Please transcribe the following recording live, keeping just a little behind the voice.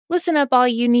Listen up, all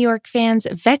you New York fans.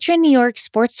 Veteran New York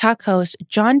sports talk host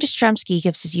John Jastrzemski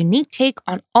gives his unique take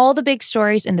on all the big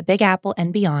stories in the Big Apple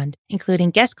and beyond,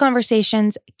 including guest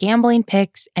conversations, gambling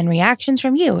picks, and reactions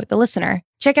from you, the listener.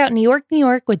 Check out New York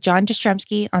with John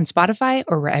Jastrzemski on Spotify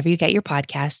or wherever you get your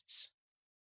podcasts.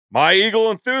 My Eagle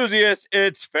enthusiasts,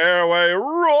 it's Fairway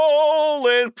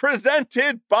Rolling,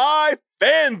 presented by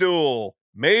FanDuel.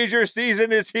 Major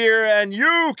season is here, and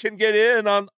you can get in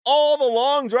on all the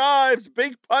long drives,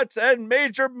 big putts, and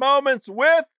major moments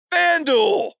with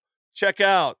FanDuel. Check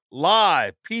out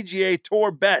live PGA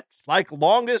Tour bets like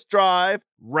longest drive,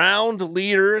 round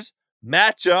leaders,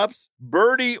 matchups,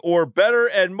 birdie or better,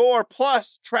 and more.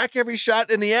 Plus, track every shot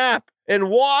in the app and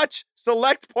watch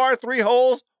select par 3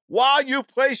 holes while you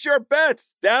place your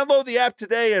bets. Download the app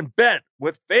today and bet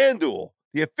with FanDuel,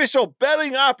 the official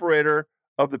betting operator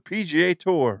of the PGA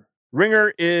Tour.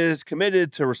 Ringer is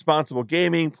committed to responsible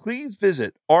gaming. Please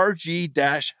visit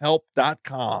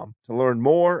rg-help.com to learn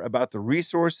more about the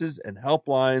resources and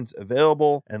helplines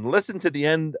available and listen to the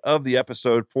end of the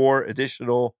episode for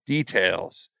additional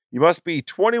details. You must be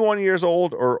 21 years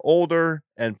old or older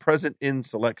and present in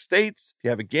select states. If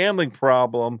you have a gambling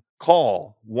problem,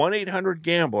 call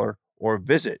 1-800-GAMBLER or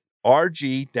visit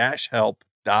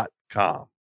rg-help.com.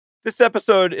 This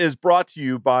episode is brought to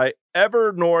you by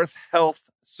Evernorth Health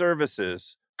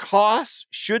Services. Costs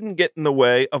shouldn't get in the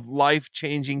way of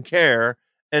life-changing care,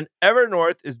 and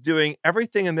Evernorth is doing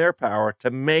everything in their power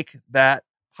to make that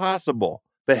possible.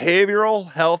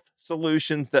 Behavioral health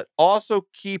solutions that also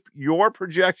keep your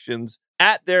projections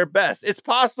at their best. It's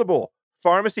possible.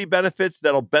 Pharmacy benefits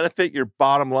that'll benefit your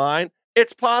bottom line.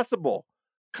 It's possible.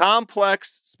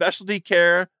 Complex specialty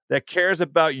care that cares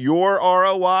about your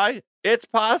ROI. It's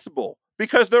possible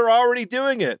because they're already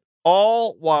doing it,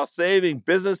 all while saving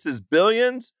businesses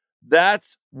billions.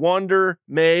 That's wonder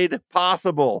made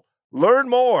possible. Learn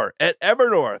more at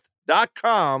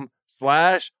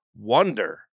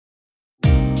evernorth.com/wonder.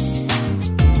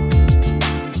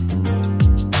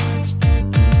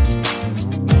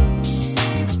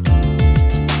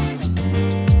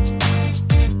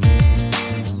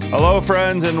 Hello,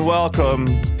 friends, and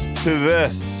welcome to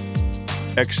this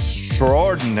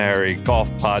extraordinary golf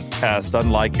podcast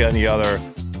unlike any other.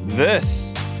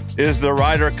 This is the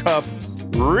Ryder Cup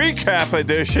recap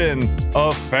edition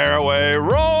of Fairway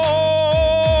Rolling,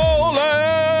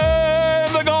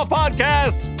 the golf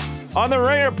podcast on the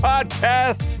Ringer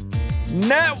Podcast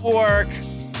Network.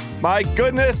 My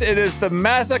goodness, it is the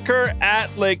massacre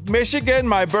at Lake Michigan.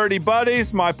 My birdie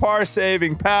buddies, my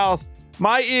par-saving pals,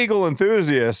 my Eagle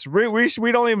enthusiasts.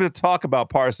 We don't even talk about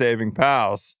par-saving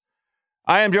pals.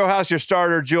 I am Joe House, your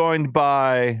starter, joined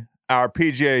by our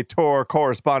PGA Tour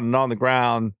correspondent on the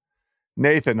ground,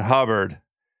 Nathan Hubbard.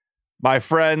 My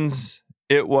friends,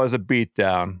 it was a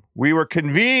beatdown. We were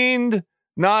convened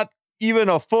not even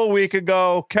a full week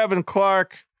ago. Kevin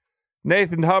Clark,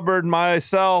 Nathan Hubbard,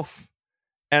 myself,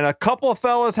 and a couple of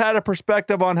fellas had a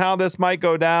perspective on how this might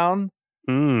go down.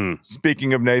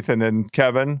 Speaking of Nathan and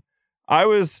Kevin, I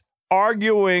was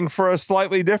arguing for a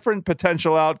slightly different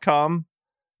potential outcome.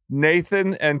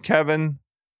 Nathan and Kevin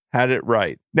had it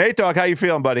right. Nate Dogg, how you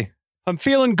feeling, buddy? I'm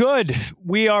feeling good.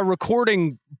 We are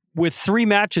recording with 3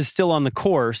 matches still on the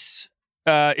course.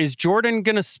 Is Jordan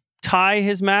going to tie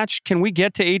his match? Can we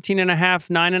get to 18.5,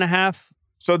 9.5?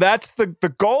 So that's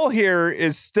the goal here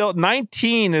is still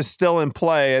 19 is still in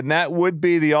play, and that would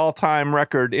be the all-time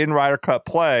record in Ryder Cup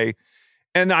play.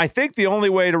 And I think the only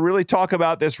way to really talk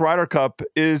about this Ryder Cup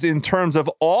is in terms of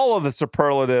all of the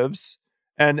superlatives,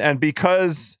 and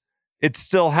because it's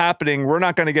still happening, we're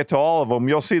not going to get to all of them.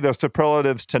 You'll see those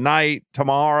superlatives tonight,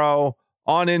 tomorrow,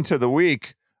 on into the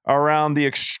week around the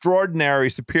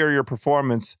extraordinary superior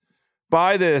performance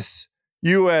by this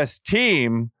U.S.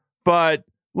 team. But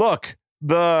look,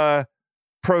 the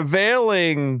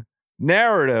prevailing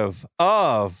narrative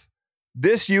of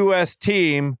this U.S.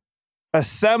 team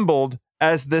assembled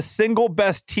as the single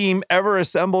best team ever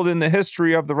assembled in the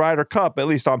history of the Ryder Cup, at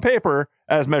least on paper,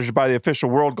 as measured by the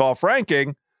official World Golf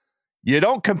Ranking. You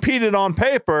don't compete it on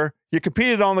paper. You compete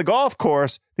it on the golf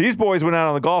course. These boys went out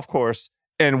on the golf course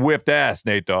and whipped ass,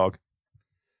 Nate Dogg.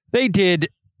 They did.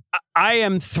 I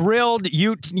am thrilled.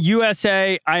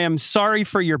 USA, I am sorry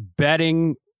for your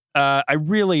betting. I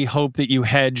really hope that you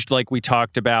hedged like we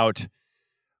talked about.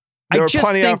 There were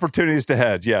plenty of opportunities to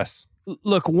hedge, yes.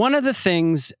 Look, one of the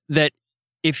things that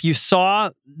if you saw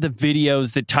the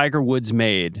videos that Tiger Woods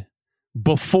made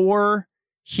before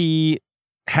he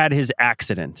had his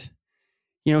accident,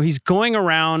 you know, he's going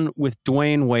around with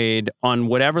Dwayne Wade on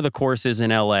whatever the course is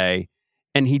in LA,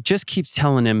 and he just keeps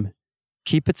telling him,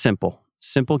 keep it simple.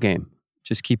 Simple game.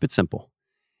 Just keep it simple.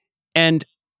 And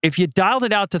if you dialed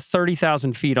it out to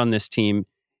 30,000 feet on this team,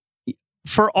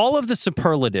 for all of the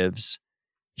superlatives,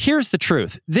 here's the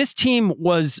truth. This team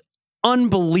was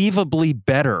unbelievably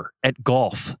better at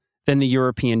golf than the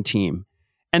European team.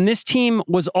 And this team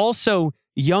was also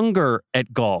younger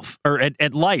at golf, or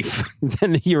at life,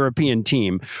 than the European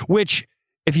team, which,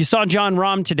 if you saw Jon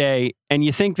Rahm today and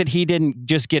you think that he didn't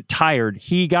just get tired,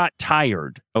 he got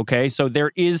tired, okay? So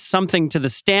there is something to the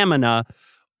stamina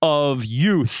of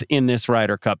youth in this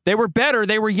Ryder Cup. They were better,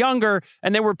 they were younger,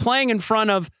 and they were playing in front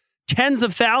of tens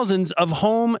of thousands of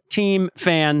home team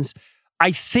fans.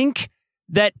 I think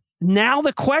that now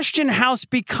the question house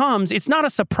becomes, it's not a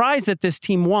surprise that this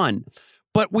team won,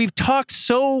 but we've talked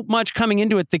so much coming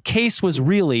into it. The case was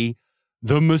really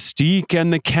the mystique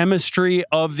and the chemistry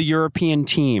of the European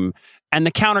team. And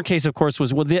the counter case, of course,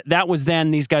 was, well, that was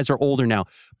then. These guys are older now.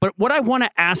 But what I want to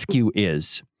ask you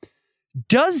is,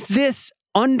 does this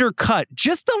undercut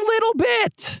just a little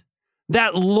bit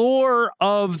that lore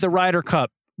of the Ryder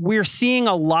Cup? We're seeing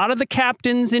a lot of the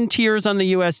captains in tears on the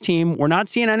U.S. team. We're not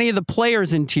seeing any of the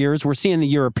players in tears. We're seeing the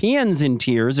Europeans in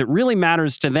tears. It really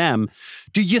matters to them.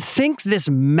 Do you think this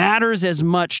matters as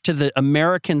much to the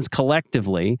Americans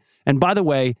collectively? And by the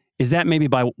way, is that maybe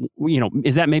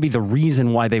the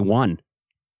reason why they won?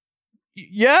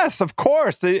 Yes, of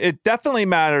course. It definitely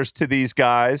matters to these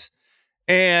guys.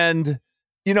 And,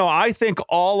 I think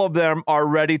all of them are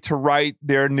ready to write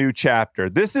their new chapter.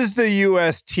 This is the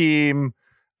U.S. team,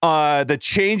 the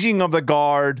changing of the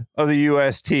guard of the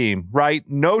U.S. team, right?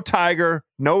 No Tiger,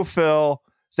 no Phil.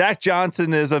 Zach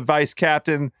Johnson is a vice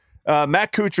captain.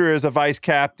 Matt Kuchar is a vice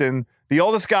captain. The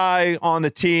oldest guy on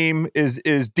the team is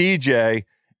DJ.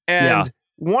 And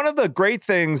one of the great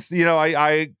things,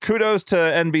 I kudos to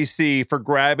NBC for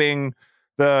grabbing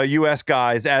the U.S.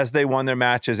 guys as they won their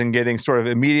matches and getting sort of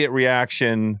immediate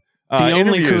reaction. The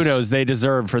only kudos they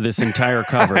deserve for this entire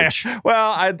coverage.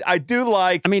 Well, I do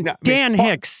like... Dan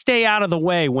Hicks, stay out of the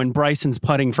way when Bryson's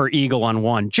putting for eagle on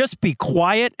one. Just be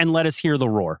quiet and let us hear the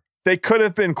roar. They could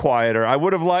have been quieter. I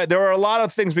would have liked... There are a lot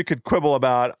of things we could quibble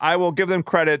about. I will give them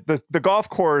credit. The golf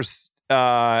course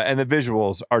and the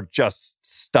visuals are just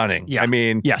stunning. Yeah.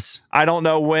 Yes. I don't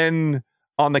know when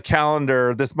on the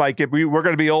calendar this might get... We're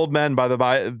going to be old men by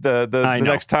the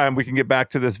next time we can get back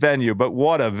to this venue, but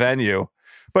what a venue.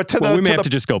 But we may have to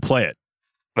just go play it.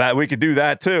 That we could do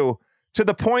that too. To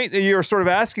the point that you're sort of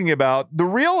asking about, the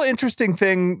real interesting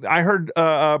thing I heard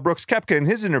Brooks Koepka in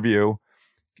his interview,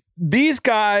 these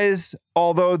guys,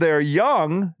 although they're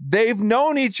young, they've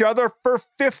known each other for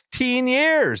 15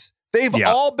 years. They've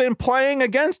all been playing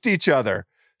against each other.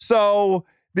 So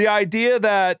the idea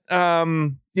that,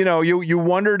 you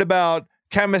wondered about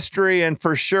chemistry, and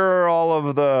for sure all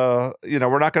of the,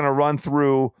 we're not going to run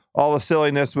through all the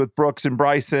silliness with Brooks and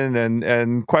Bryson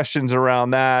and questions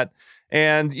around that.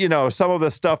 And, some of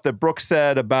the stuff that Brooks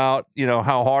said about,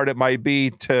 how hard it might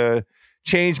be to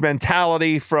change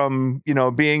mentality from,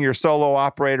 being your solo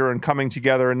operator and coming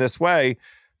together in this way.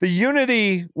 The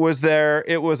unity was there.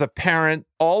 It was apparent.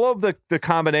 All of the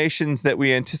combinations that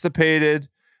we anticipated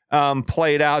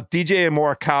played out. DJ and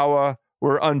Morikawa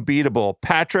were unbeatable.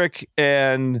 Patrick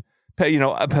and,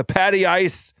 Patty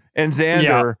Ice and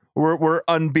Xander were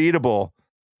unbeatable.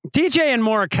 DJ and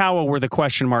Morikawa were the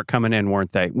question mark coming in,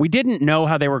 weren't they? We didn't know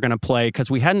how they were going to play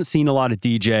because we hadn't seen a lot of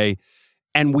DJ,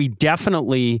 and we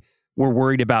definitely were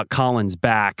worried about Collins'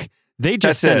 back. They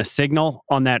just sent a signal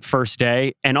on that first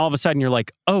day, and all of a sudden you're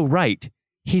like, oh, right.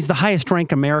 He's the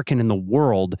highest-ranked American in the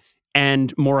world,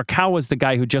 and Morikawa's the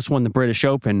guy who just won the British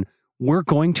Open. We're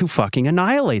going to fucking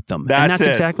annihilate them. And that's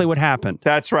exactly what happened.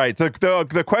 That's right.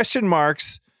 The question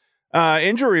marks...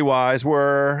 injury-wise,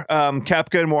 were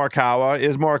Koepka and Morikawa.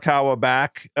 Is Morikawa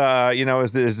back?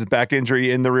 Is his back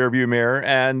injury in the rearview mirror?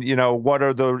 And, what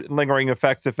are the lingering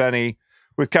effects, if any,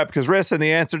 with Koepka's wrist? And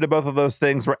the answer to both of those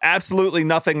things were absolutely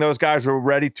nothing. Those guys were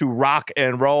ready to rock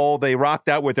and roll. They rocked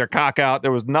out with their cock out.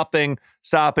 There was nothing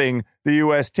stopping the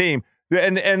U.S. team.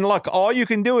 And look, all you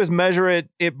can do is measure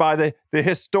it by the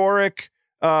historic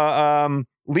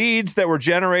leads that were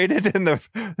generated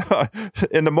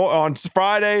on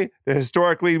Friday, the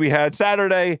historic lead we had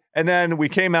Saturday, and then we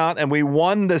came out and we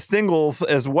won the singles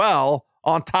as well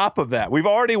on top of that. We've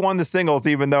already won the singles,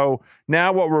 even though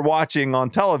now what we're watching on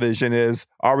television is,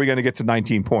 are we going to get to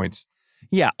 19 points?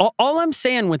 Yeah, all I'm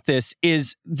saying with this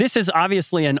is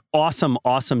obviously an awesome,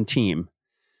 awesome team.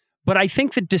 But I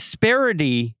think the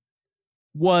disparity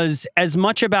was as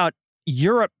much about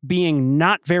Europe being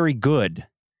not very good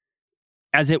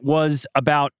as it was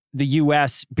about the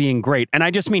U.S. being great. And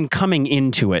I just mean coming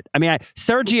into it.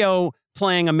 Sergio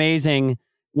playing amazing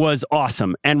was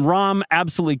awesome. And Rahm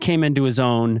absolutely came into his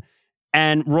own.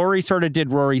 And Rory sort of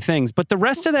did Rory things, but the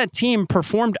rest of that team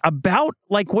performed about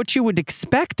like what you would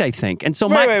expect, I think. And so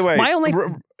my only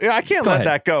I can't let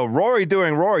that go. Rory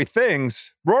doing Rory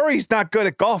things. Rory's not good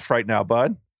at golf right now,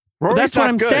 bud. That's what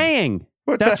I'm saying.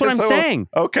 That's what I'm saying.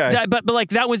 Okay. But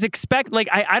like that was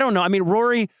I don't know. I mean,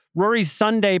 Rory's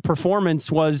Sunday performance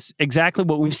was exactly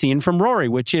what we've seen from Rory,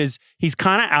 which is he's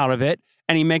kind of out of it.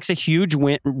 And he makes a huge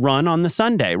run on the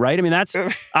Sunday, right? I mean, that's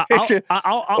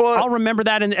I'll remember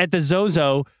that at the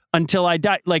Zozo until I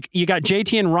die. Like you got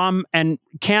JT and Rahm and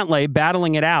Cantlay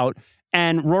battling it out,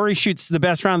 and Rory shoots the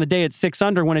best round of the day at 6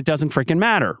 under when it doesn't freaking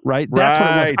matter, right? That's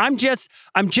what it was.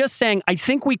 I'm just saying. I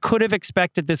think we could have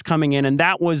expected this coming in, and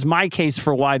that was my case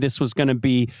for why this was going to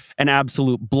be an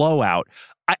absolute blowout.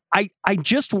 I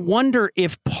just wonder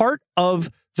if part of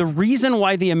the reason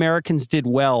why the Americans did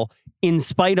well, in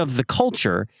spite of the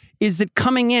culture, is that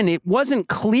coming in, it wasn't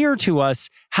clear to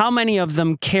us how many of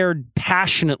them cared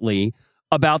passionately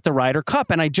about the Ryder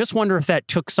Cup. And I just wonder if that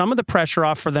took some of the pressure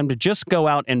off for them to just go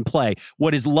out and play.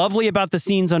 What is lovely about the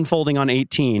scenes unfolding on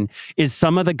 18 is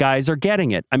some of the guys are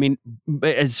getting it. I mean,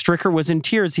 as Stricker was in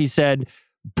tears, he said,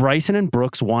 Bryson and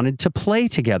Brooks wanted to play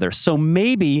together. So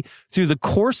maybe through the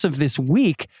course of this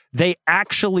week, they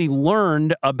actually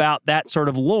learned about that sort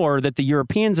of lore that the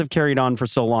Europeans have carried on for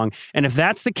so long. And if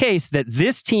that's the case, that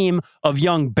this team of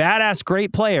young, badass,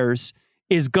 great players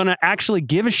is going to actually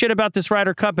give a shit about this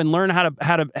Ryder Cup and learn how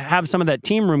to have some of that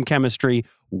team room chemistry,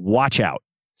 watch out.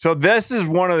 So this is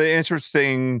one of the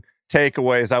interesting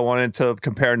takeaways I wanted to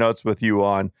compare notes with you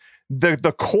on.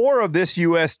 The core of this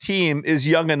U.S. team is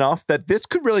young enough that this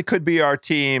could be our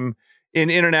team in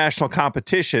international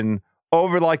competition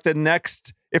over like the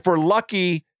next, if we're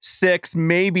lucky, 6,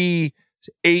 maybe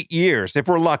 8 years, if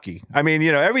we're lucky. I mean,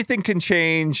 everything can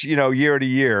change, year to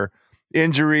year.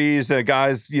 Injuries,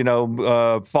 guys,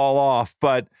 fall off.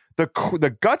 But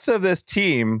the guts of this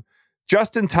team,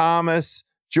 Justin Thomas,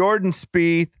 Jordan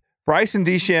Spieth, Bryson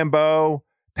DeChambeau,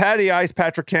 Patty Ice,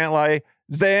 Patrick Cantlay,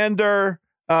 Xander,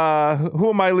 who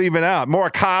am I leaving out?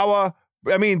 Morikawa.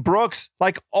 I mean, Brooks,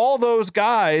 like all those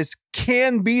guys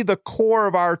can be the core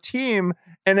of our team.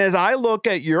 And as I look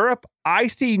at Europe, I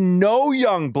see no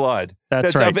young blood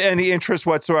that's right. of any interest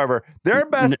whatsoever. Their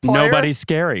best player, nobody's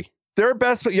scary. Their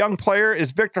best young player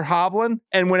is Victor Hovland.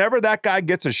 And whenever that guy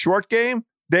gets a short game,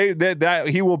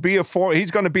 he will be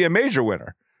he's going to be a major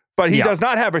winner. But he does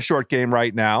not have a short game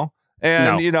right now.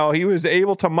 And, he was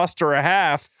able to muster a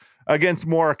half against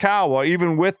Morikawa,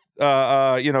 even with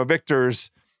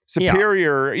Victor's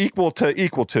superior, equal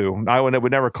to. I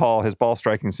would never call his ball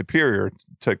striking superior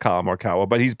to Collin Morikawa,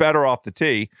 but he's better off the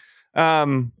tee.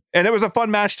 And it was a fun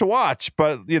match to watch,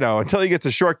 but until he gets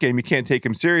a short game, you can't take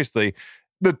him seriously.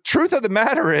 The truth of the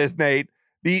matter is, Nate,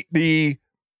 the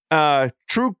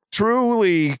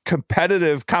truly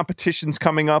competitive competitions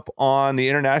coming up on the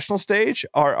international stage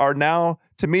are now,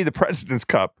 to me, the President's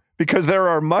Cup. Because there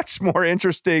are much more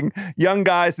interesting young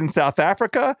guys in South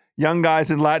Africa, young guys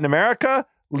in Latin America,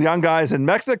 young guys in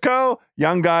Mexico,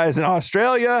 young guys in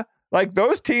Australia. Like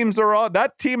those teams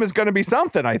that team is going to be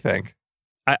something, I think.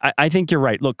 I think you're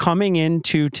right. Look, coming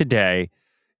into today,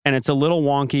 and it's a little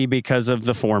wonky because of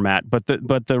the format, but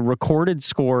the recorded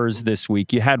scores this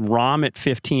week, you had Rahm at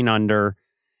 15 under,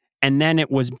 and then it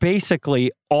was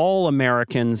basically all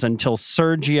Americans until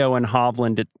Sergio and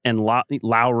Hovland and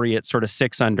Lowry at sort of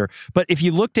 6 under. But if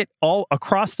you looked at all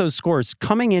across those scores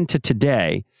coming into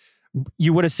today,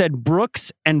 you would have said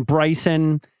Brooks and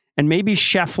Bryson and maybe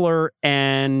Scheffler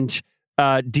and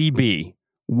DB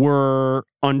were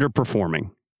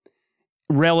underperforming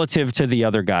relative to the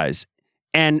other guys.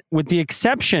 And with the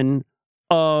exception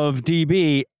of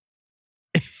DB,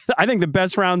 I think the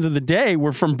best rounds of the day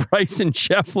were from Bryson,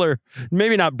 Scheffler,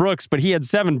 maybe not Brooks, but he had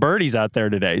 7 birdies out there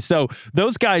today. So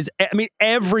those guys, I mean,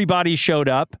 everybody showed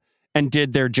up and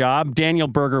did their job. Daniel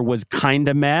Berger was kind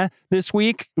of meh this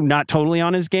week, not totally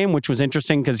on his game, which was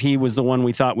interesting because he was the one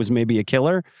we thought was maybe a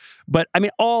killer. But I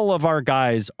mean, all of our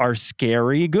guys are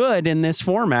scary good in this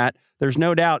format. There's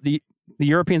no doubt the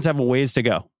Europeans have a ways to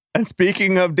go. And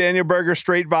speaking of Daniel Berger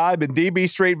straight vibe and DB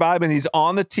straight vibe, and he's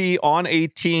on the tee on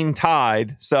 18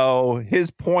 tied. So his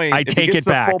point, I take it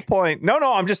back. Full point. No,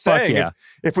 I'm just saying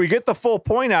if we get the full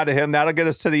point out of him, that'll get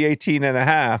us to the 18 and a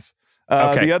half.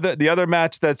 Okay. The other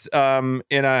match that's in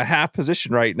a half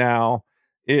position right now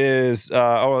is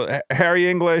Harry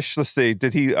English. Let's see.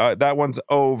 Did he? That one's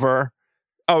over.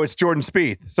 Oh, it's Jordan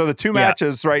Spieth. So the two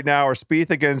matches right now are Spieth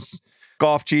against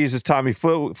Golf Jesus, Tommy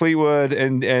Fleetwood,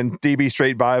 and DB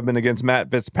Straight Vibin against Matt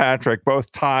Fitzpatrick,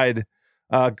 both tied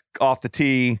off the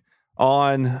tee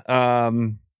on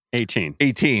 18.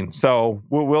 18. So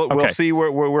we'll see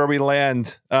where we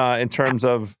land in terms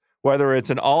of whether it's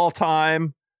an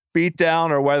all-time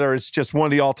beatdown or whether it's just one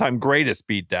of the all-time greatest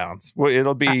beatdowns.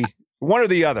 It'll be one or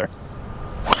the other.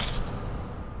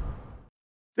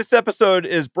 This episode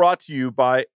is brought to you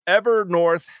by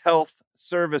Evernorth Health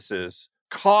Services.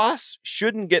 Costs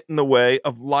shouldn't get in the way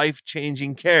of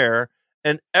life-changing care,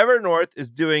 and Evernorth is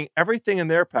doing everything in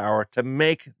their power to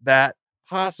make that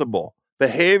possible.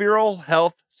 Behavioral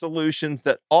health solutions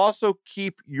that also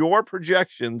keep your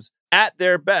projections at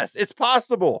their best. It's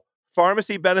possible.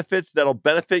 Pharmacy benefits that'll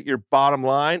benefit your bottom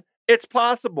line. It's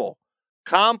possible.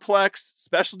 Complex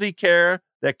specialty care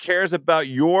that cares about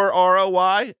your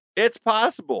ROI. It's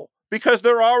possible because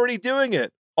they're already doing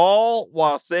it, all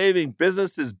while saving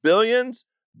businesses billions.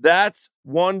 That's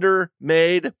Wonder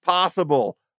made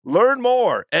possible. Learn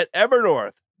more at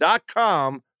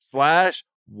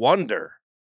evernorth.com/wonder.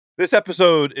 This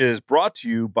episode is brought to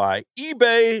you by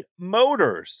eBay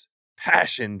Motors.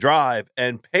 Passion, drive,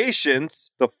 and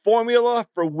patience. The formula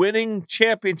for winning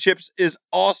championships is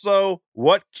also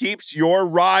what keeps your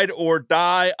ride or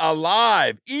die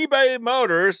alive. eBay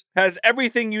Motors has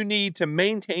everything you need to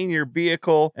maintain your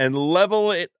vehicle and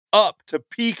level it up to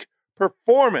peak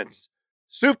performance.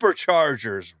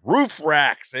 Superchargers, roof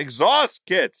racks, exhaust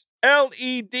kits,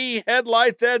 LED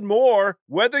headlights, and more.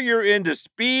 Whether you're into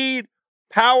speed,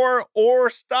 power,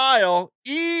 or style,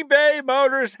 eBay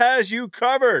Motors has you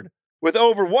covered. With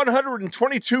over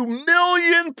 122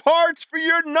 million parts for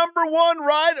your number one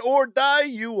ride or die,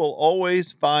 you will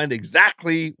always find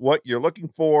exactly what you're looking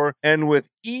for. And with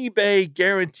eBay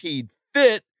Guaranteed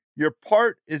Fit, your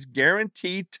part is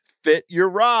guaranteed to fit your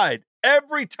ride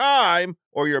every time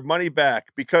or your money back.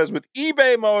 Because with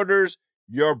eBay Motors,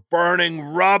 you're burning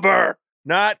rubber,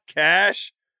 not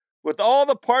cash. With all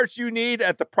the parts you need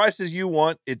at the prices you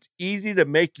want, it's easy to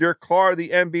make your car the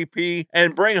MVP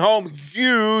and bring home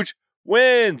huge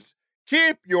wins.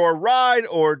 Keep your ride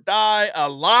or die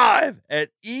alive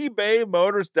at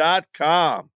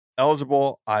ebaymotors.com.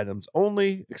 Eligible items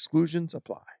only. Exclusions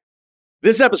apply.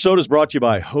 This episode is brought to you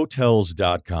by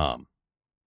Hotels.com.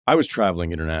 I was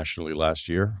traveling internationally last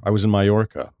year. I was in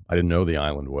Mallorca. I didn't know the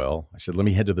island well. I said, let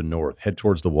me head to the north, head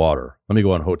towards the water. Let me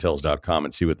go on Hotels.com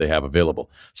and see what they have available.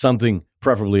 Something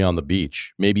preferably on the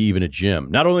beach, maybe even a gym.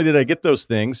 Not only did I get those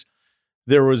things,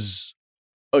 there was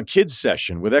a kids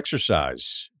session with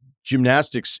exercise,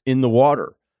 gymnastics in the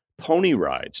water, pony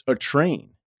rides, a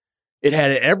train. It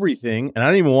had everything, and I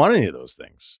didn't even want any of those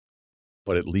things.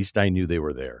 But at least I knew they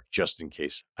were there, just in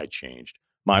case I changed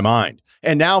my mind.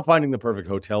 And now finding the perfect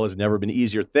hotel has never been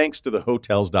easier thanks to the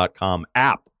Hotels.com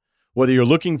app. Whether you're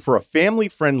looking for a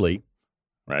family-friendly,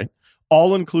 right,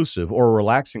 all-inclusive or a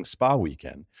relaxing spa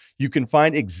weekend, you can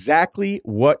find exactly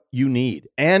what you need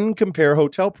and compare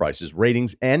hotel prices,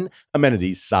 ratings, and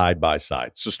amenities side by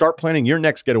side. So start planning your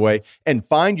next getaway and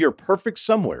find your perfect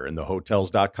somewhere in the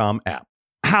Hotels.com app.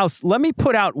 House, let me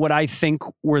put out what I think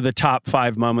were the top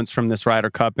 5 moments from this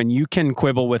Ryder Cup, and you can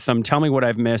quibble with them. Tell me what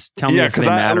I've missed. Tell me if they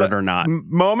mattered or not.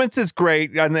 Moments is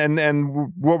great,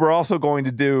 and what we're also going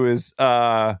to do is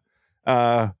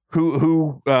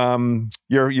who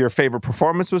your favorite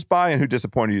performance was by and who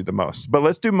disappointed you the most. But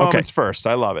let's do moments first.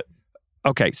 I love it.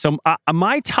 Okay, so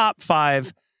my top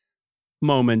 5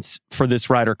 moments for this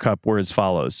Ryder Cup were as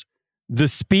follows. The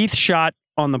Spieth shot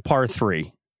on the par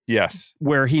 3. Yes.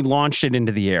 Where he launched it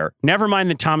into the air. Never mind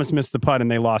that Thomas missed the putt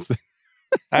and they lost the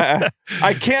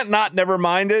I can't not never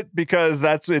mind it because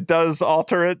it does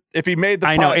alter it. If he made the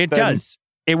putt, I know it does.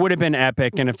 It would have been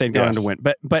epic, and if they'd gone to win.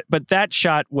 But that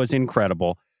shot was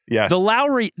incredible. Yes.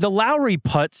 The Lowry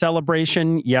putt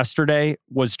celebration yesterday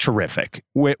was terrific.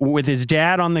 With his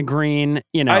dad on the green,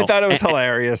 you know. I thought it was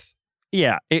hilarious.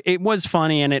 Yeah, it was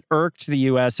funny, and it irked the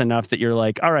US enough that you're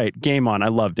like, all right, game on. I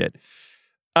loved it.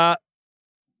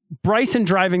 Bryson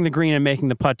driving the green and making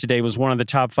the putt today was one of the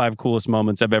top 5 coolest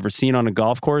moments I've ever seen on a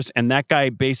golf course. And that guy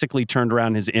basically turned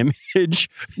around his image.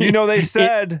 You know, they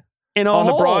said on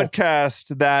the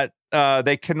broadcast that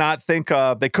they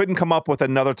couldn't come up with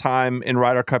another time in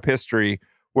Ryder Cup history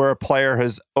where a player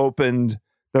has opened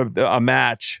a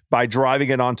match by driving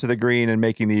it onto the green and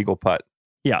making the eagle putt.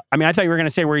 Yeah. I mean, I thought you were going to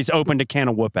say where he's opened a can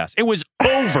of whoop ass. It was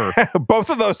over. Both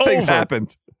of those things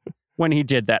happened when he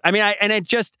did that. I mean,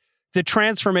 the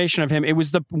transformation of him,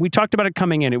 we talked about it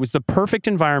coming in. It was the perfect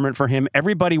environment for him.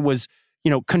 Everybody was,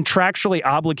 contractually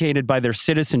obligated by their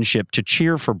citizenship to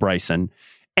cheer for Bryson.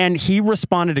 And he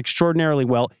responded extraordinarily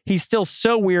well. He's still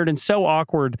so weird and so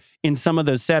awkward in some of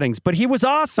those settings, but he was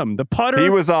awesome. The putter, he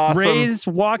was awesome. Ray's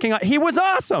walking, he was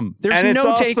awesome. There's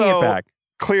no taking it back.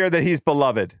 Clear that he's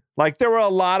beloved. Like there were a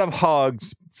lot of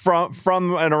hugs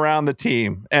from and around the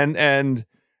team. And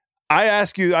I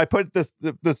ask you, I put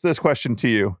this question to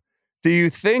you. Do you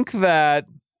think that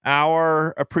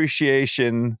our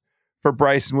appreciation for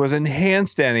Bryson was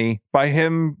enhanced any by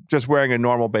him just wearing a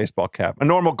normal baseball cap, a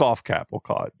normal golf cap, we'll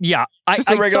call it? Yeah, I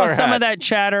regular saw some hat. of that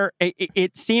chatter.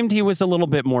 It seemed he was a little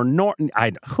bit more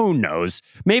who knows?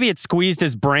 Maybe it squeezed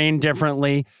his brain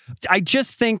differently. I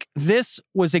just think this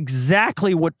was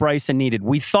exactly what Bryson needed.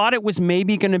 We thought it was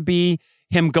maybe going to be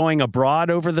him going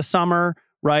abroad over the summer,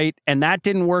 right? And that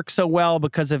didn't work so well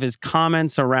because of his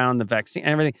comments around the vaccine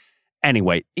and everything.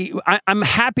 Anyway, I'm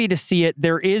happy to see it.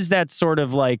 There is that sort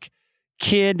of like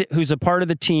kid who's a part of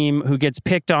the team who gets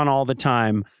picked on all the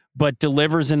time, but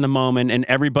delivers in the moment, and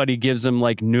everybody gives him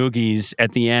like noogies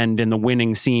at the end in the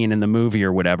winning scene in the movie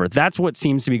or whatever. That's what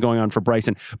seems to be going on for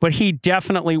Bryson. But he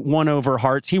definitely won over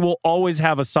hearts. He will always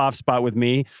have a soft spot with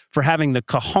me for having the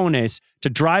cojones to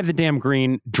drive the damn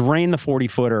green, drain the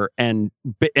 40-footer, and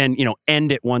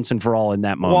end it once and for all in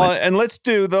that moment. Well, and let's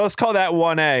call that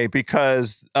 1A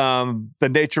because the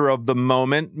nature of the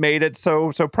moment made it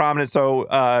so prominent.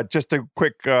 So just a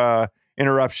quick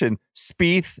interruption.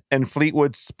 Spieth and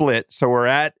Fleetwood split, so we're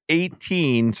at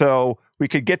 18. So we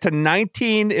could get to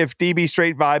 19 if DB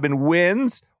Straight Vibin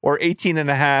wins, or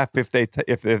 18.5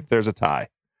 if there's a tie.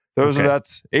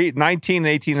 That's 19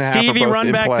 and 18.5. Stevie,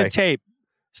 run back the tape.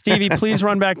 Stevie, please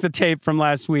run back the tape from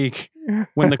last week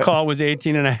when the call was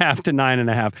 18.5 to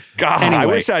 9.5. God, anyway, I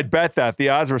wish I'd bet that. The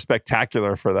odds were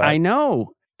spectacular for that. I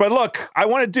know. But look, I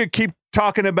wanted to keep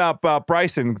talking about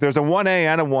Bryson. There's a 1A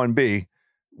and a 1B.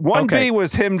 1B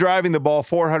was him driving the ball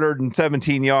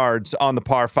 417 yards on the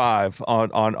par 5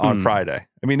 on Friday.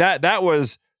 I mean, that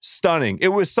was stunning. It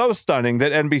was so stunning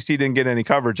that NBC didn't get any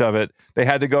coverage of it. They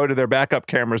had to go to their backup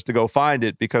cameras to go find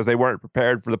it because they weren't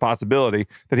prepared for the possibility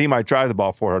that he might drive the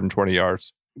ball 420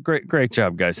 yards. Great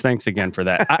job, guys. Thanks again for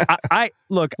that. I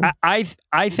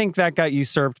think that got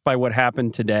usurped by what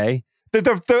happened today.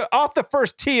 The off the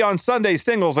first tee on Sunday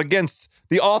singles against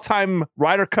the all-time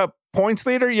Ryder Cup points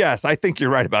leader? Yes, I think you're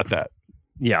right about that.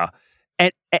 Yeah.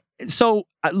 And so,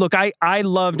 look, I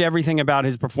loved everything about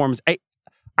his performance.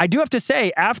 I do have to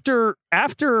say, after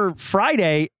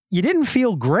Friday, you didn't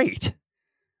feel great.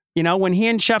 You know, when he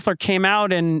and Scheffler came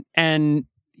out and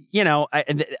you know,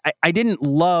 I didn't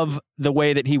love the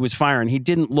way that he was firing. He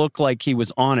didn't look like he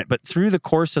was on it. But through the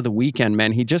course of the weekend,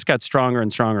 man, he just got stronger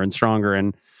and stronger and stronger.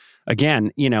 And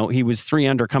again, you know, he was 3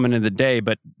 under coming into the day,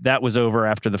 but that was over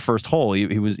after the first hole.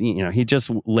 He was, you know, he just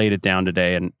laid it down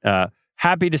today, and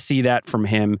happy to see that from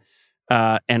him,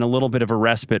 and a little bit of a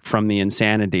respite from the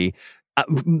insanity.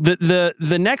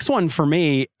 The next one for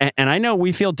me, and I know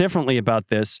we feel differently about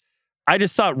this, I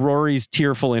just thought Rory's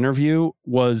tearful interview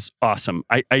was awesome.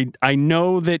 I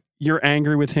know that you're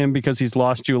angry with him because he's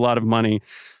lost you a lot of money.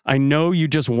 I know you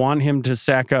just want him to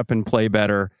sack up and play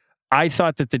better. I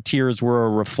thought that the tears were a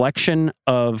reflection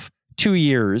of 2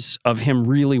 years of him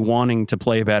really wanting to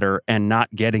play better and not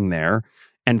getting there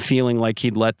and feeling like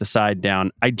he'd let the side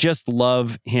down. I just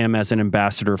love him as an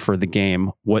ambassador for the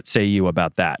game. What say you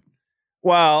about that?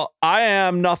 Well, I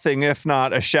am nothing if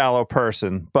not a shallow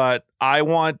person, but I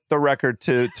want the record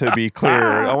to be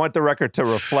clear. I want the record to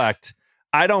reflect.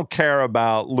 I don't care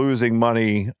about losing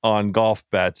money on golf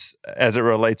bets as it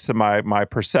relates to my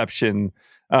perception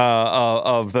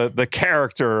of the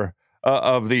character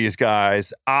of these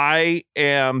guys. I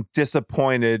am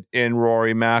disappointed in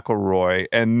Rory McIlroy,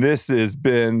 and this has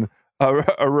been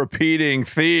a repeating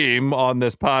theme on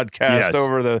this podcast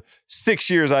over the 6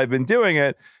 years I've been doing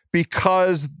it,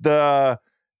 because the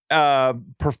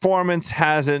performance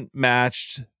hasn't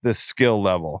matched the skill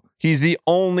level. He's the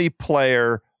only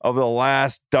player of the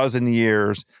last dozen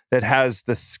years that has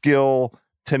the skill,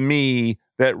 to me,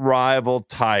 that rivaled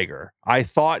Tiger. I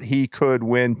thought he could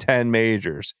win 10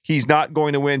 majors. He's not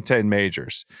going to win 10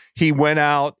 majors. He went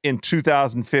out in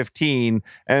 2015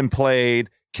 and played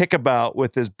kickabout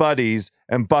with his buddies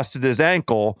and busted his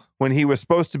ankle when he was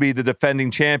supposed to be the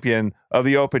defending champion of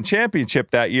the Open Championship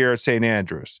that year at St.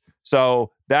 Andrews.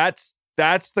 So that's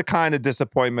the kind of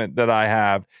disappointment that I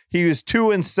have. He was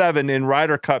 2-7 in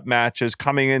Ryder Cup matches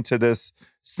coming into this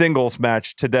singles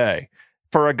match today.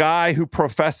 For a guy who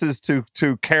professes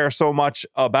to care so much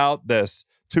about this,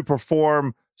 to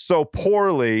perform so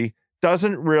poorly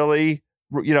doesn't really,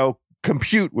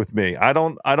 compute with me. I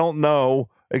don't know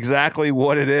exactly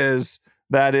what it is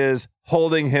that is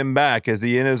holding him back. Is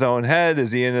he in his own head?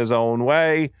 Is he in his own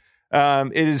way?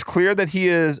 It is clear that he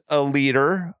is a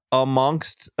leader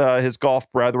amongst his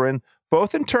golf brethren,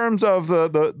 both in terms of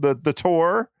the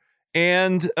tour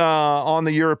and on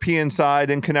the European side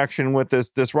in connection with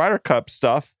this Ryder Cup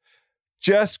stuff.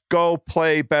 Just go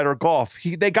play better golf.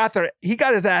 He got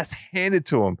his ass handed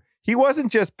to him. He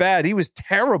wasn't just bad. He was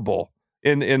terrible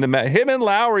him and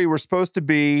Lowry were supposed to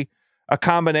be a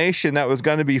combination that was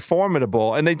going to be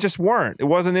formidable, and they just weren't. It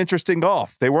wasn't interesting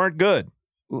golf. They weren't good.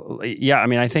 Yeah, I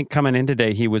mean, I think coming in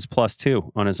today, he was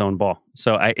 +2 on his own ball.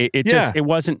 So it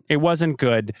wasn't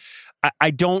good.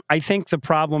 I think the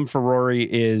problem for Rory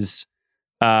is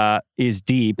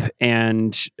deep,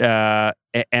 and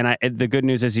the good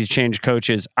news is he's changed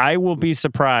coaches. I will be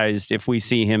surprised if we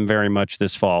see him very much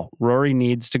this fall. Rory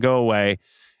needs to go away,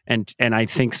 and I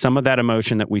think some of that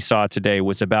emotion that we saw today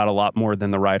was about a lot more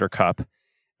than the Ryder Cup.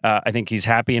 I think he's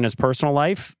happy in his personal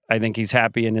life. I think he's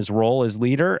happy in his role as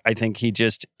leader. I think he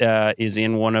just is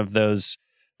in one of those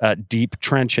deep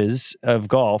trenches of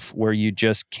golf where you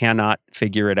just cannot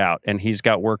figure it out, and he's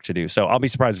got work to do. So I'll be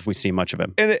surprised if we see much of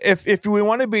him. And if we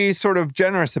want to be sort of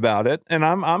generous about it, and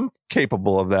I'm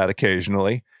capable of that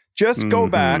occasionally, just go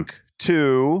back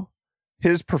to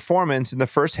his performance in the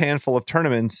first handful of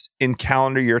tournaments in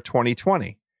calendar year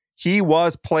 2020. He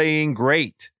was playing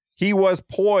great. He was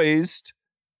poised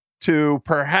to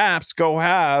perhaps go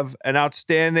have an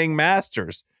outstanding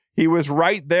Masters. He was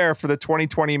right there for the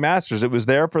 2020 Masters. It was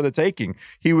there for the taking.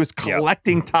 He was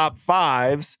collecting top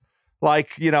fives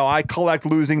like, I collect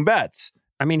losing bets.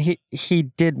 I mean, he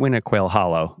did win at Quail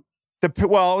Hollow.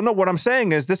 What I'm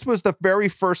saying is this was the very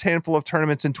first handful of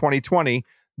tournaments in 2020.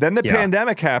 Then the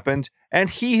pandemic happened, and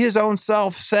he his own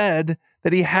self said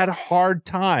that he had a hard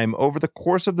time over the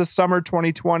course of the summer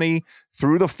 2020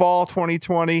 through the fall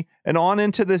 2020 and on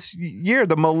into this year.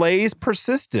 The malaise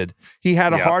persisted. He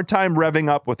had a hard time revving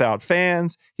up without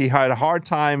fans. He had a hard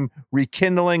time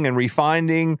rekindling and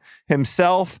refining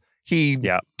himself. He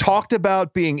talked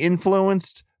about being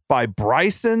influenced by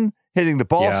Bryson hitting the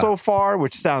ball so far,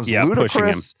 which sounds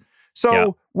ludicrous.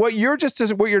 So what you're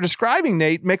describing,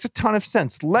 Nate, makes a ton of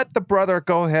sense. Let the brother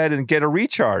go ahead and get a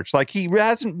recharge. Like, he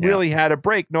hasn't really had a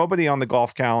break. Nobody on the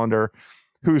golf calendar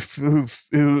who's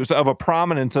of a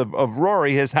prominence of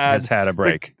Rory has had a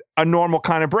break, a normal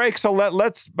kind of break. So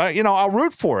let's I'll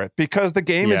root for it because the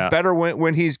game is better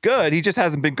when he's good. He just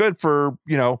hasn't been good for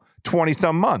 20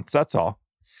 some months. That's all.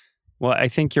 Well, I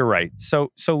think you're right.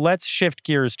 So let's shift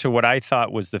gears to what I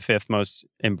thought was the fifth most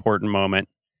important moment.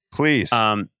 Please.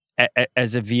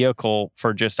 As a vehicle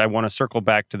for I want to circle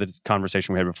back to the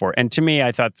conversation we had before. And to me,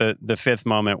 I thought the fifth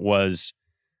moment was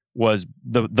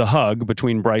the hug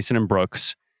between Bryson and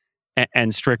Brooks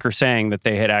and Stricker saying that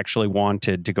they had actually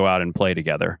wanted to go out and play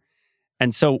together.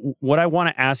 And so what I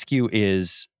want to ask you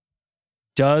is,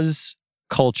 does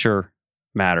culture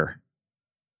matter?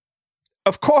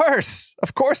 Of course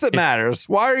it matters.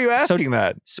 Why are you asking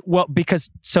that? Well,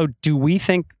 because do we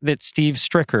think that Steve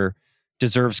Stricker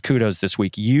deserves kudos this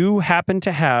week? You happen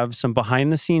to have some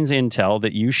behind the scenes intel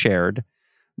that you shared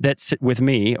that's with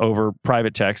me over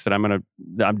private text that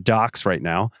I'm docs right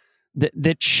now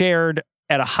that shared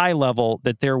at a high level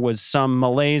that there was some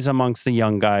malaise amongst the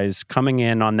young guys coming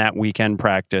in on that weekend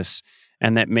practice,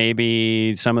 and that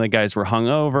maybe some of the guys were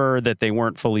hungover, that they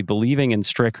weren't fully believing in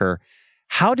Stricker.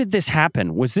 How did this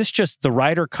happen? Was this just the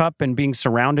Ryder Cup and being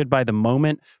surrounded by the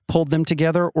moment pulled them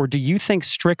together? Or do you think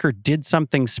Stricker did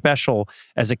something special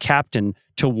as a captain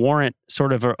to warrant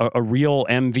sort of a real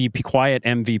MVP, quiet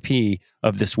MVP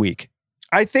of this week?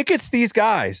 I think it's these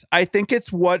guys. I think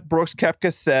it's what Brooks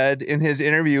Koepka said in his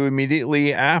interview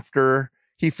immediately after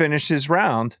he finished his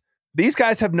round. These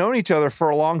guys have known each other for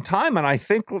a long time, and I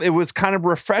think it was kind of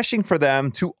refreshing for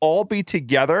them to all be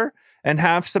together and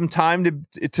have some time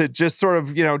to just sort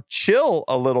of, chill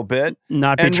a little bit.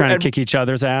 Not be trying to kick each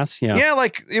other's ass. Yeah. Yeah,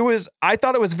 I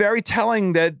thought it was very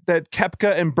telling that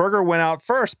Koepka and Berger went out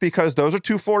first because those are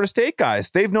two Florida State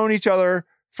guys. They've known each other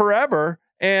forever.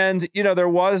 And, there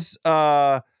was,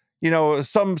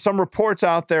 some reports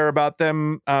out there about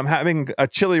them having a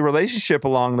chilly relationship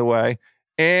along the way.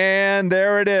 And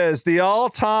there it is, the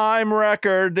all-time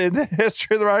record in the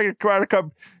history of the Ryder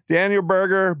Cup. Daniel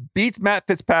Berger beats Matt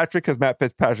Fitzpatrick because Matt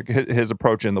Fitzpatrick hit his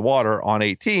approach in the water on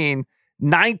 18.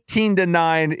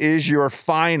 19-9 is your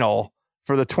final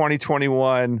for the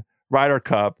 2021 Ryder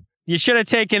Cup. You should have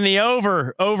taken the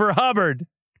over Hubbard.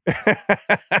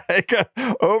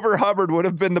 Over Hubbard would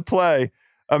have been the play.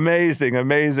 Amazing.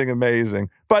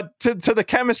 But to the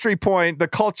chemistry point, the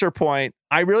culture point,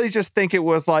 I really just think it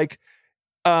was like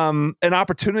an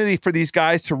opportunity for these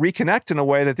guys to reconnect in a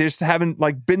way that they just haven't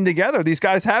been together. These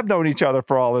guys have known each other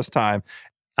for all this time.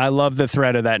 I love the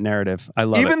thread of that narrative. I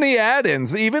love even the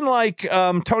add-ins, even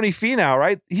Tony Finau,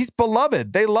 right? He's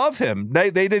beloved. They love him.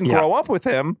 They didn't grow up with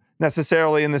him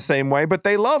necessarily in the same way, but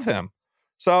they love him.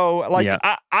 So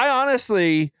I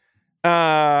honestly,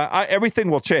 Everything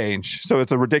will change, so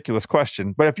it's a ridiculous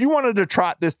question. But if you wanted to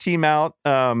trot this team out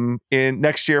in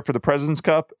next year for the President's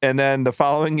Cup, and then the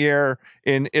following year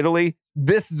in Italy,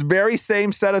 this very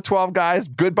same set of 12 guys,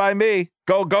 good by me.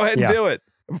 Go ahead and do it.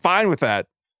 I'm fine with that.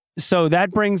 So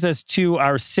that brings us to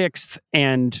our sixth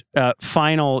and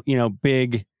final,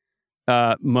 big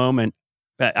moment.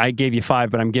 I gave you 5,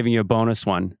 but I'm giving you a bonus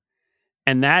one.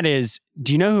 And that is,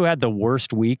 do you know who had the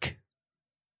worst week?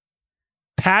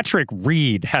 Patrick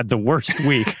Reed had the worst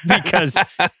week because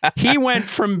he went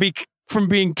from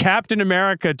being Captain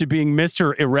America to being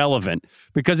Mr. Irrelevant.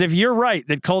 Because if you're right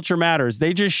that culture matters,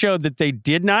 they just showed that they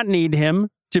did not need him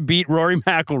to beat Rory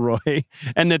McIlroy,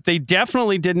 and that they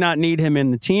definitely did not need him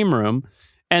in the team room.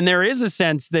 And there is a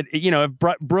sense that,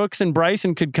 if Brooks and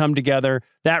Bryson could come together,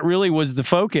 that really was the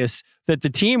focus that the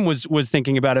team was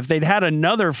thinking about. If they'd had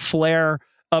another flare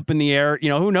up in the air,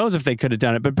 who knows if they could have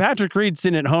done it. But Patrick Reed's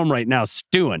sitting at home right now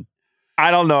stewing.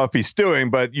 I don't know if he's stewing,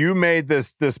 but you made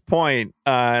this point,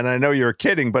 and I know you're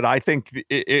kidding, but I think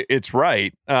it's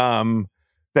right,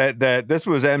 that this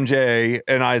was MJ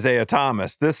and Isaiah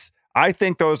Thomas. I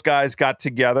think those guys got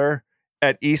together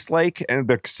at Eastlake, and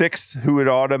the 6 who had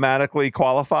automatically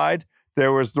qualified,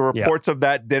 there was the reports of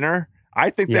that dinner. I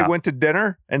think they went to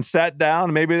dinner and sat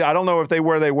down. Maybe, I don't know if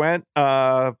where they went,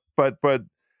 but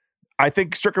I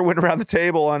think Stricker went around the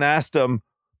table and asked him,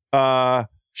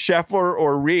 Scheffler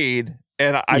or Reed,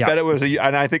 and I bet it was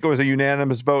and I think it was a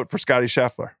unanimous vote for Scotty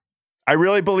Scheffler. I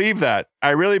really believe that.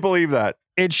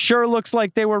 It sure looks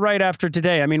like they were right after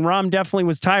today. I mean, Rahm definitely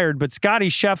was tired, but Scotty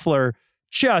Scheffler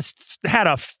just had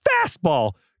a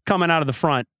fastball coming out of the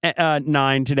front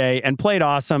 9 today and played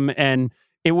awesome. And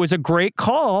it was a great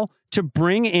call to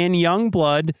bring in young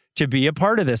blood to be a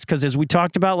part of this. Because as we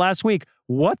talked about last week,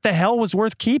 what the hell was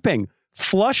worth keeping?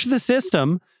 Flush the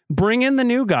system, bring in the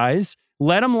new guys,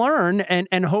 let them learn,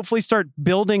 and hopefully start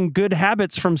building good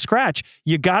habits from scratch.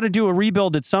 You got to do a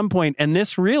rebuild at some point, and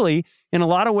this really, in a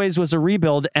lot of ways, was a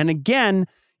rebuild. And again,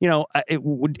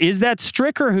 is that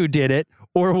Stricker who did it,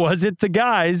 or was it the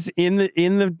guys in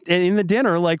the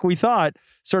dinner, like we thought,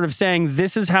 sort of saying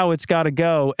this is how it's got to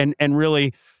go, and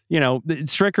really,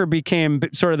 Stricker became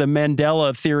sort of the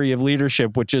Mandela theory of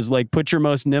leadership, which is like put your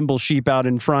most nimble sheep out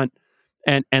in front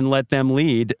and let them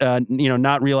lead,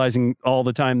 not realizing all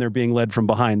the time they're being led from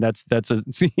behind. That's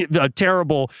a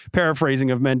terrible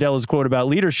paraphrasing of Mandela's quote about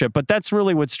leadership, but that's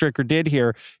really what Stricker did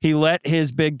here. He let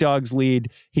his big dogs lead.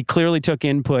 He clearly took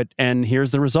input, and here's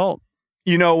the result.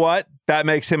 You know what? That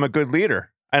makes him a good leader.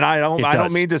 And I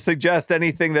don't mean to suggest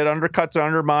anything that undercuts or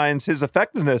undermines his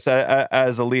effectiveness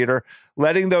as a leader.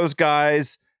 Letting those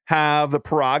guys have the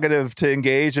prerogative to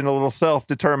engage in a little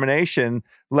self-determination,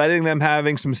 letting them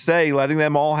having some say, letting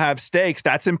them all have stakes.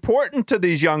 That's important to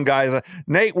these young guys.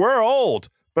 Nate, we're old,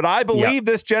 but I believe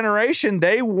this generation,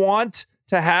 they want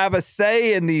to have a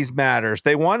say in these matters.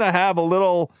 They want to have a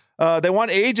little, they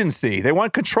want agency. They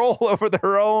want control over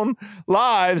their own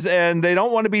lives, and they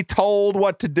don't want to be told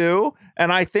what to do.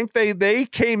 And I think they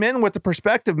came in with the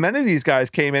perspective, many of these guys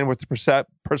came in with the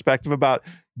perspective about,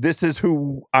 this is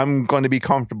who I'm going to be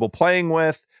comfortable playing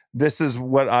with. This is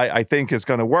what I think is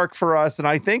going to work for us. And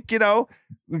I think,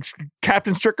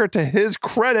 Captain Stricker, to his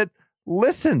credit,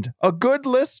 listened, a good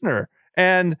listener.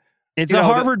 And it's a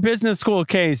Harvard Business School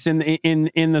case in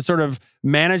the sort of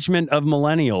management of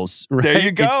millennials. Right? There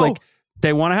you go. It's like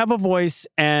they want to have a voice,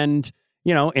 and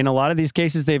in a lot of these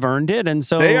cases they've earned it, and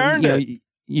so they earned it.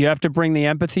 You have to bring the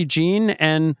empathy gene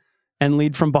and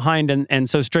lead from behind, and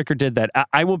so Stricker did that.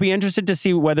 I will be interested to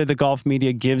see whether the golf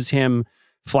media gives him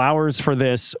flowers for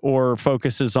this or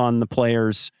focuses on the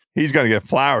players. He's going to get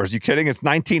flowers. You kidding? It's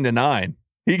 19-9.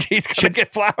 He's going to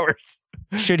get flowers.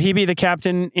 Should he be the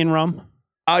captain in Rome?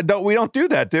 We don't do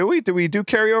that, do we? Do we do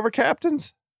carryover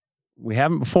captains? We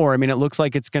haven't before. I mean, it looks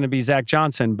like it's going to be Zach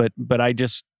Johnson, but I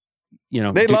just,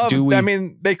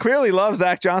 they clearly love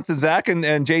Zach Johnson. Zach and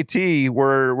JT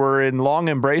were in long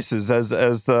embraces as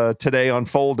today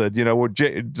unfolded.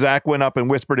 Zach went up and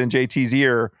whispered in JT's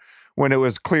ear when it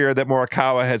was clear that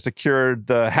Morikawa had secured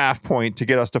the half point to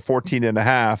get us to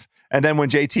 14.5. And then when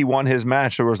JT won his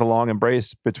match, there was a long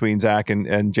embrace between Zach and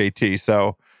JT.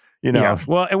 So, Yeah.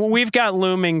 Well, we've got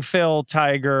looming Phil,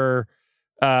 Tiger,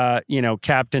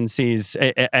 captaincies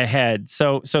ahead.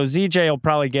 So ZJ will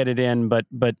probably get it in,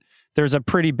 but there's a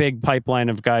pretty big pipeline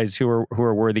of guys who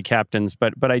are worthy captains.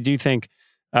 But I do think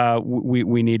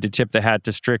we need to tip the hat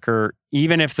to Stricker,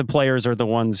 even if the players are the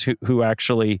ones who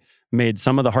actually made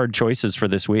some of the hard choices for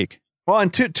this week. Well,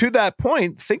 and to that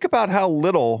point, think about how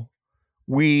little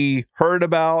we heard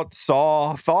about,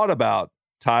 saw, thought about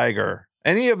Tiger.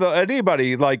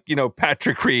 Anybody like,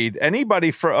 Patrick Reed,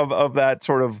 anybody of that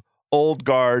sort of old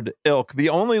guard ilk. The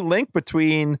only link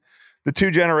between the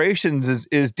two generations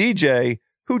is DJ,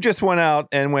 who just went out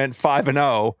and went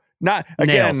 5-0. Not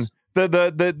again Nails.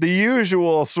 the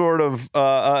usual sort of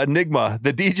enigma,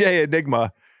 the DJ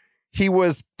enigma. He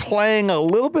was playing a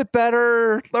little bit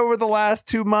better over the last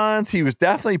 2 months. He was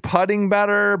definitely putting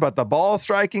better, but the ball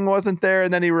striking wasn't there.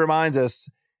 And then he reminds us,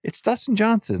 it's Dustin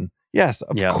Johnson. Yes,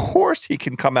 of course he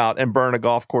can come out and burn a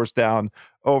golf course down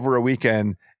over a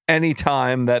weekend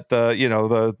anytime that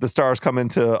the stars come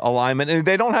into alignment. And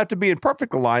they don't have to be in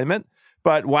perfect alignment,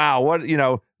 but wow, what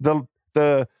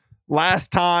the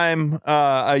last time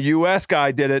a U.S.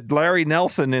 guy did it, Larry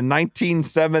Nelson in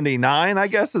 1979, I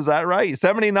guess. Is that right?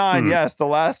 79, yes, the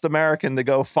last American to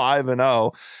go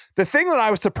 5-0. The thing that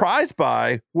I was surprised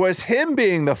by was him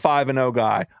being the 5-0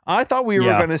 guy. I thought we were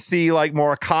going to see like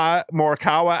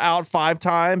Morikawa out 5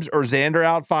 times, or Xander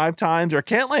out 5 times, or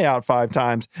Cantlay out 5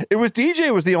 times. It was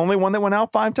DJ was the only one that went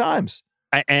out 5 times.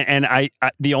 I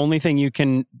the only thing you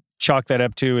can chalk that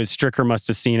up to is Stricker must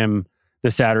have seen him the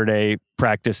Saturday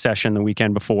practice session the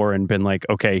weekend before and been like,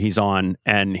 okay, he's on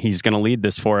and he's going to lead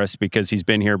this for us because he's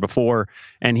been here before.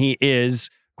 And he is,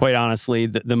 quite honestly,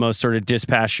 the most sort of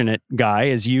dispassionate guy.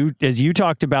 As you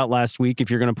talked about last week,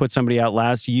 if you're going to put somebody out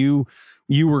last, you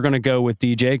were going to go with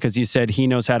DJ because you said he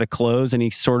knows how to close and he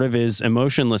sort of is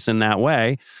emotionless in that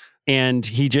way. And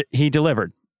he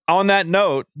delivered. On that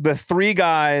note, the 3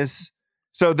 guys,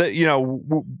 so that,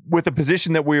 with the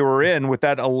position that we were in with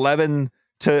that 11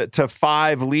 to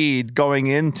 5 lead going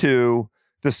into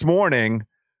this morning,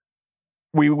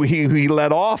 we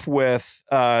led off with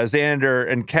Xander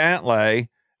and Cantlay,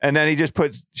 and then he just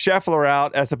put Scheffler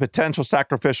out as a potential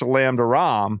sacrificial lamb to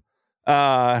Rahm,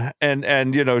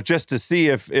 and just to see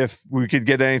if we could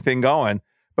get anything going.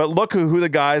 But look who the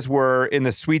guys were in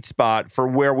the sweet spot for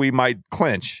where we might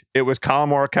clinch. It was Collin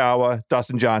Morikawa,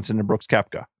 Dustin Johnson, and Brooks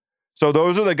Koepka. So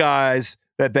those are the guys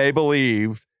that they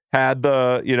believed had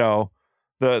the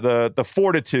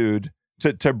fortitude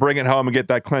to bring it home and get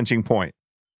that clinching point.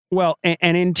 Well,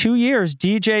 and in 2 years,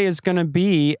 DJ is going to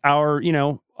be our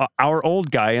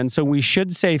old guy. And so we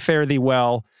should say fare thee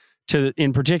well to,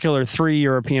 in particular, 3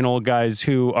 European old guys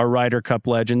who are Ryder Cup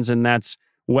legends. And that's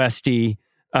Westy,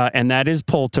 and that is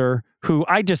Poulter, who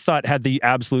I just thought had the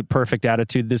absolute perfect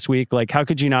attitude this week. Like, how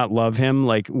could you not love him?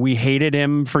 Like, we hated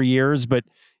him for years, but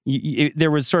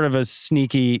there was sort of a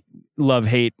sneaky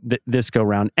love-hate this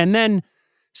go-round. And then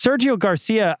Sergio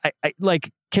Garcia,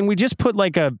 can we just put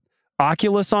like a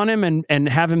Oculus on him and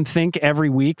have him think every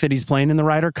week that he's playing in the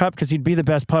Ryder Cup? Because he'd be the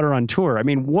best putter on tour. I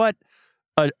mean, what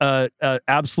a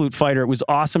absolute fighter. It was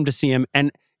awesome to see him.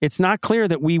 And it's not clear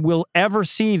that we will ever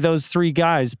see those 3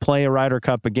 guys play a Ryder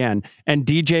Cup again. And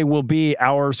DJ will be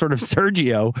our sort of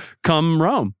Sergio come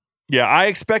Rome. Yeah, I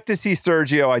expect to see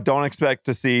Sergio. I don't expect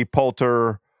to see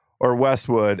Poulter or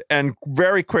Westwood. And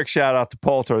very quick shout out to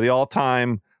Poulter, the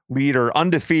all-time leader,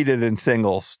 undefeated in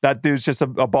singles. That dude's just a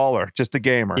baller, just a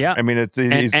gamer. Yeah, I mean,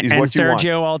 he's and what you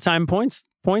Sergio want. all-time points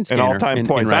And all-time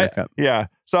points. Yeah.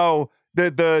 So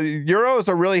the Euros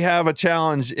really have a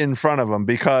challenge in front of them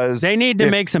because they need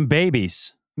to make some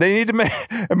babies. They need to make.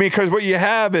 I mean, because what you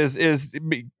have is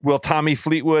will Tommy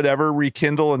Fleetwood ever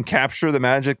rekindle and capture the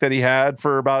magic that he had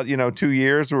for about 2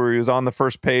 years, where he was on the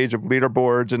first page of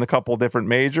leaderboards in a couple different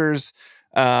majors?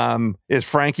 Is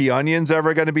Frankie Onions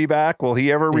ever going to be back? Will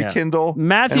he ever rekindle?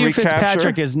 Matthew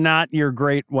Fitzpatrick is not your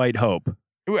great white hope.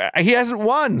 He hasn't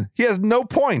won. He has no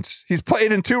points. He's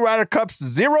played in 2 Ryder Cups,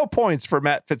 0 points for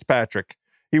Matt Fitzpatrick.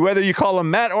 Whether you call him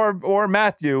Matt or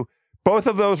Matthew, both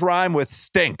of those rhyme with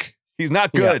stink. He's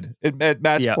not good at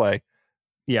match play.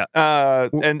 Yeah.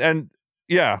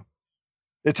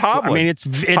 It's Hovland. I mean, it's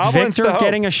Victor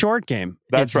getting a short game.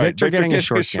 That's right. Victor getting a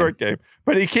short game.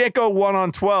 But he can't go 1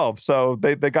 on 12, so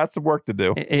they got some work to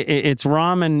do. It's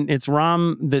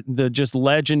Rahm the just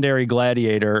legendary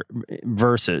gladiator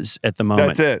versus at the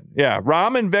moment. That's it. Yeah,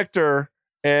 Rahm and Victor,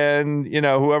 and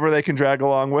whoever they can drag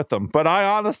along with them. But I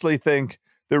honestly think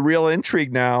the real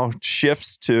intrigue now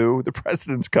shifts to the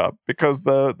President's Cup because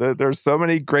there's so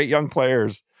many great young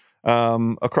players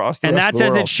across the rest of the world. And that's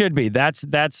as it should be. That's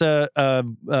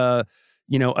a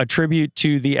tribute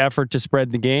to the effort to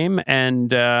spread the game.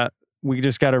 And we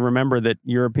just got to remember that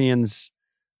Europeans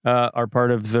are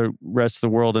part of the rest of the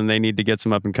world, and they need to get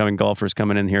some up and coming golfers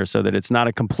coming in here so that it's not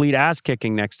a complete ass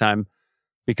kicking next time.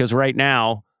 Because right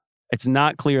now, it's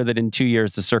not clear that in 2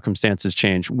 years the circumstances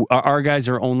change. Our guys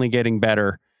are only getting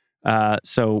better.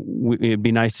 So it'd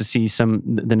be nice to see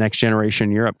the next generation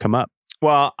in Europe come up.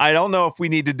 Well, I don't know if we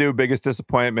need to do biggest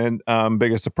disappointment,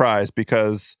 biggest surprise,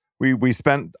 because we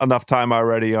spent enough time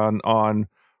already on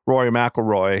Rory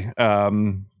McIlroy.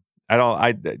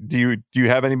 Do you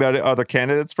have anybody other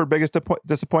candidates for biggest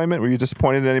disappointment? Were you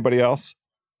disappointed in anybody else?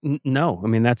 No, I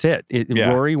mean, that's it.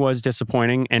 Rory was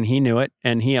disappointing, and he knew it,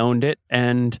 and he owned it,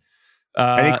 and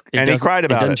he cried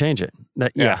about it. Doesn't change it.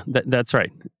 That's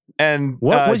right. And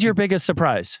what was your biggest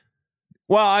surprise?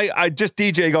 Well, I just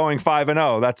DJ going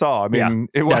 5-0. That's all. I mean,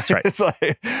 it was. That's right. It's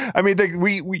like, I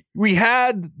mean, we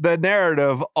had the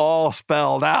narrative all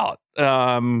spelled out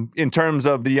in terms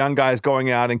of the young guys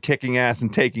going out and kicking ass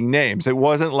and taking names. It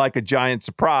wasn't like a giant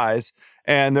surprise,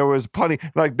 and there was plenty.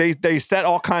 Like they set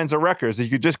all kinds of records. You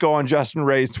could just go on Justin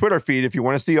Ray's Twitter feed if you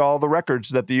want to see all the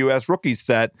records that the U.S. rookies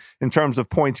set in terms of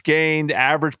points gained,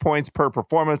 average points per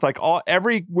performance, like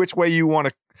every which way you want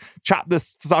to chop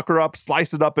this sucker up,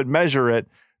 slice it up, and measure it.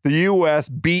 The U.S.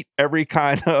 beat every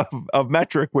kind of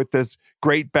metric with this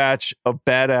great batch of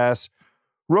badass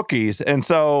rookies. And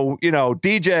so,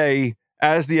 DJ,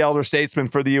 as the elder statesman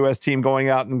for the U.S. team, going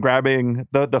out and grabbing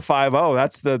the 5-0,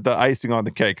 that's the icing on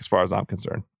the cake as far as I'm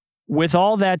concerned. With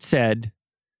all that said,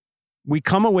 we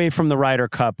come away from the Ryder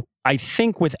Cup, I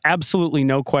think, with absolutely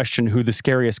no question who the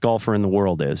scariest golfer in the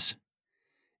world is.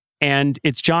 And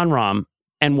it's Jon Rahm.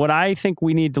 And what I think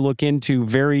we need to look into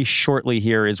very shortly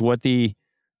here is what the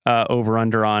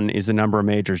over-under on is the number of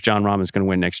majors Jon Rahm is going to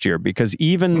win next year. Because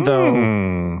even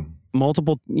though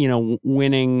multiple,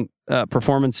 winning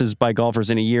performances by golfers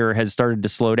in a year has started to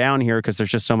slow down here because there's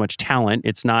just so much talent,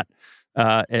 it's not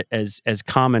as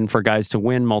common for guys to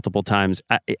win multiple times.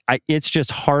 It's just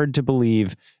hard to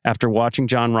believe after watching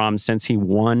Jon Rahm since he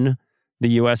won the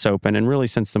U.S. Open and really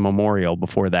since the Memorial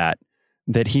before that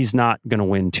he's not going to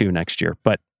win 2 next year.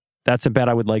 But that's a bet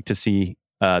I would like to see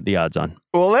the odds on.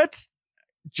 Well, let's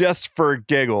just for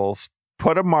giggles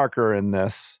put a marker in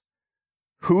this.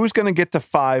 Who's going to get to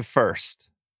 5 first?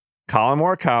 Collin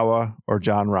Morikawa or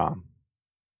Jon Rahm?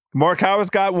 Morikawa's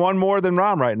got one more than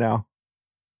Rahm right now.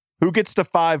 Who gets to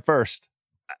 5 first?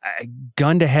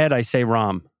 Gun to head, I say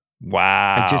Rahm.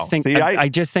 Wow. I just think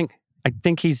I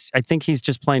think he's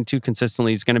just playing too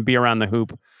consistently. He's going to be around the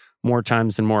hoop more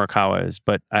times than Morikawa is,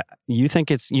 but you think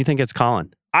it's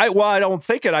Collin? I don't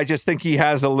think it. I just think he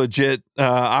has a legit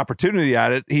opportunity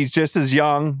at it. He's just as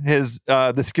young. His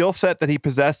the skill set that he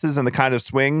possesses and the kind of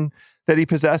swing that he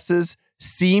possesses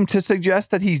seem to suggest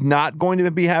that he's not going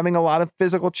to be having a lot of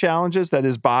physical challenges, that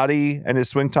his body and his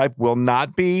swing type will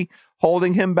not be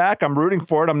holding him back. I'm rooting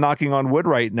for it. I'm knocking on wood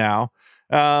right now.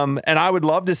 And I would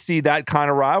love to see that kind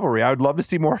of rivalry. I would love to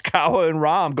see Morikawa and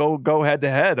Rahm go head to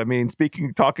head. I mean,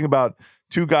 talking about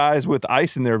two guys with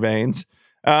ice in their veins.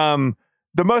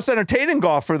 The most entertaining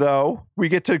golfer, though, we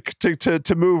get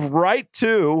to move right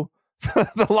to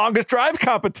the longest drive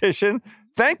competition.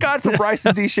 Thank God for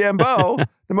Bryson DeChambeau,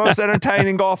 the most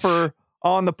entertaining golfer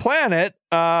on the planet.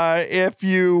 If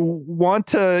you want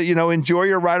to, enjoy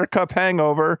your Ryder Cup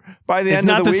hangover by the end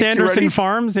of the week. It's not the Sanderson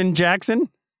Farms in Jackson?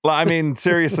 I mean,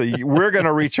 seriously, we're going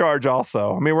to recharge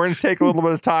also. I mean, we're going to take a little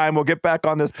bit of time. We'll get back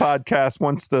on this podcast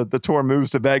once the tour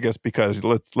moves to Vegas, because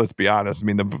let's be honest. I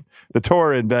mean, the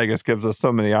tour in Vegas gives us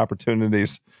so many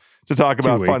opportunities to talk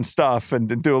about fun stuff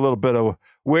and do a little bit of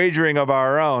wagering of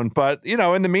our own. But,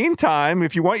 in the meantime,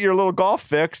 if you want your little golf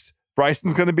fix,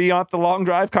 Bryson's going to be on the long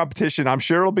drive competition. I'm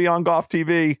sure it'll be on Golf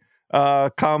TV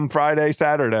come Friday,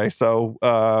 Saturday. So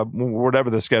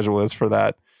whatever the schedule is for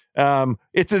that.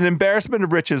 It's an embarrassment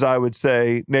of riches, I would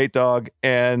say, Nate Dogg,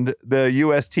 and the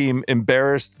U.S. team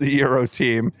embarrassed the Euro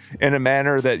team in a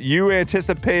manner that you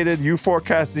anticipated, you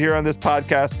forecasted here on this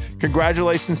podcast.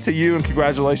 Congratulations to you, and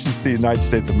congratulations to the United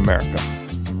States of America.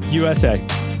 USA.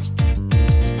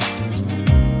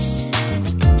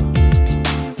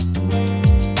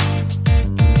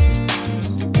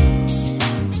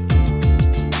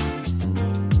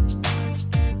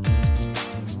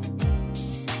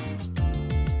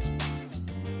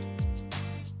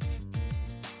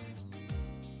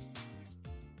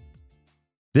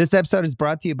 This episode is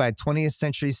brought to you by 20th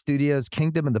Century Studios'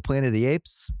 Kingdom of the Planet of the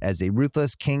Apes. As a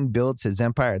ruthless king builds his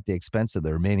empire at the expense of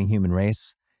the remaining human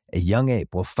race, a young ape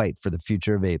will fight for the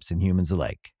future of apes and humans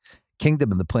alike.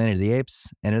 Kingdom of the Planet of the Apes.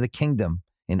 Enter the kingdom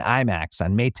in IMAX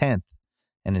on May 10th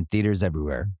and in theaters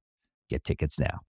everywhere. Get tickets now.